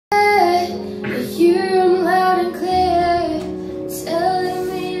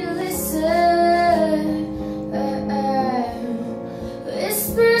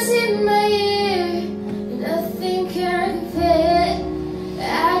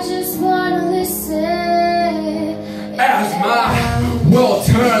just wanna listen. As my world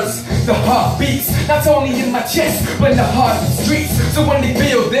turns, the heart beats, not only in my chest, but in the heart of the streets. So when they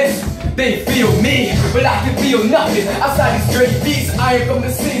feel this, they feel me, but I can feel nothing outside these dirty beats. I am from the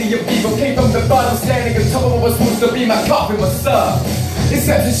city of evil, came from the bottom, standing on top of what was supposed to be my coffin. What's up?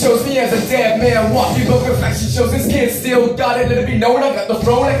 Inception shows me as a dead man walking, but reflection shows this kid still got it. Let it be known, I got the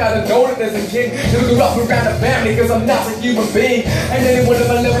throne, I gotta know that there's a king. Never grew up around the family, cause I'm not a human being. And anyone of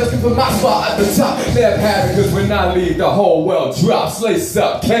my level looking for my spot at the top. Let have it, cause when I leave, the whole world drops. Lace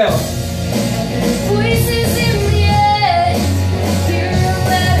up, count. Voices in the air, hear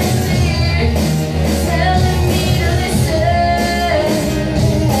loud and clear, telling me to listen.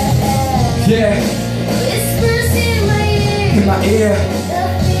 Yeah. Whispers in my ear,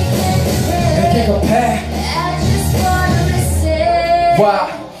 nothing can compare. I just wanna listen. Why?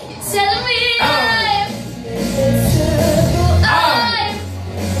 You're telling me I'm invincible. I'm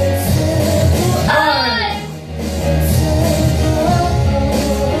invincible.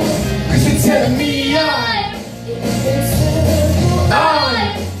 Cause you're telling me I'm invincible. I'm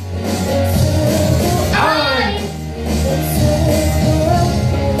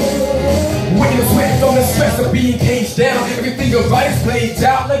when you're sweating from the stress of being caged down, everything you write is played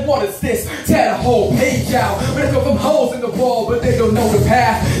out. Like what is this? Tear the whole page out. But I go from holes in the wall, but they don't know the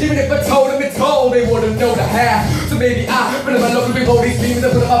path. Even if I told them it's cold, they wouldn't know the half. So maybe I put in my local before these beams. I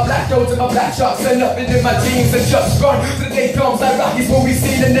put in my black coats and my black shocks and nothing in my jeans and just run. So the day comes like Rocky's movie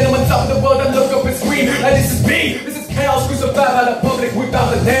scene, and then I'm on top of the world. I look up and scream, and this is me. This is chaos, crucified by the public without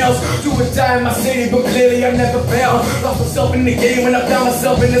the nails. Do or die in my city, but clearly I never failed. Lost myself in the game when I found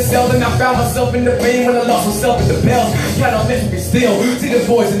myself in the cell. Then I found myself in the pain when I lost myself in the bells. Cannot let me still see the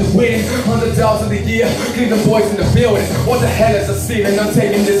boys in the wind. $100 of the year, clean the boys in the building. What the hell is a ceiling? I'm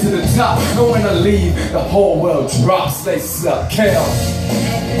taking this to the top. And when I leave, the whole world drops. They suck, chaos.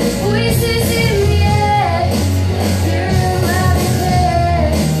 voices in the air, hear loud and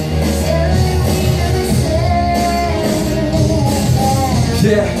clear, telling me to listen.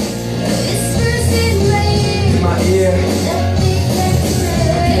 Yeah. Whispers in my ear, nothing can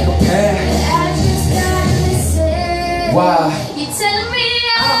can't compare. I just gotta listen. Why?